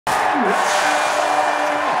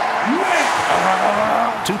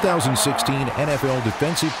2016 NFL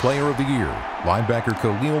Defensive Player of the Year, linebacker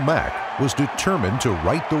Khalil Mack was determined to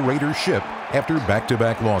right the Raiders ship after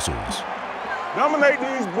back-to-back losses. Dominate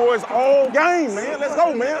these boys all game, man. Let's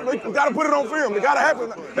go, man. We got to put it on film. It got to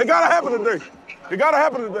happen. It got to happen today. It got to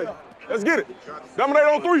happen today. Let's get it. Dominate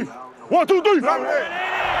on 3. 1, 2, 3. Dominate.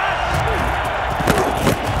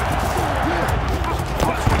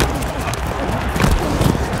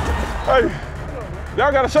 Hey,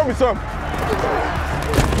 y'all got to show me something.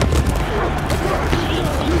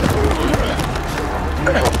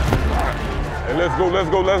 Hey, let's go, let's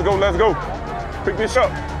go, let's go, let's go. Pick this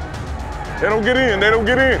up. They don't get in, they don't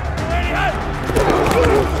get in.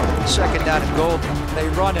 Second down and goal. They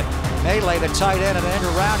run it. Melee, the tight end, and end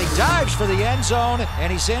around. He dives for the end zone,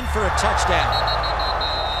 and he's in for a touchdown.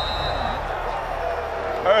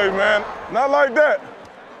 Hey, man, not like that.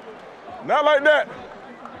 Not like that.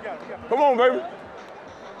 Come on, baby.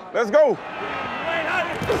 Let's go.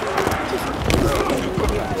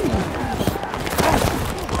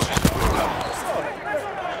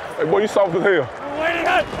 Hey, boy, you soft as hell.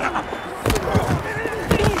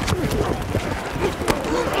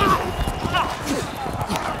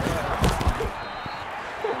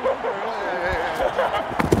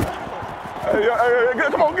 Hey,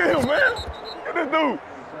 come on, get him, man. Get this dude.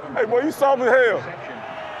 Hey, boy, you soft as hell.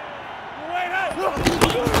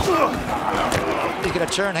 He's going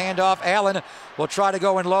to turn handoff. Allen will try to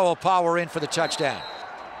go in low. Will power in for the touchdown.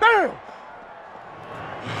 Damn!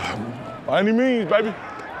 By any means, baby.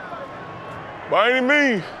 By any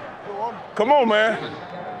means. Come on, man.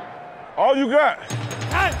 All you got.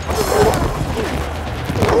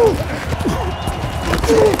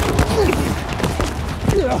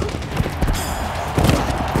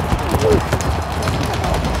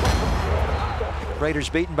 Raiders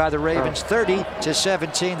beaten by the Ravens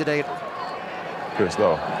 30-17 today. Pissed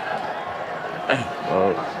off.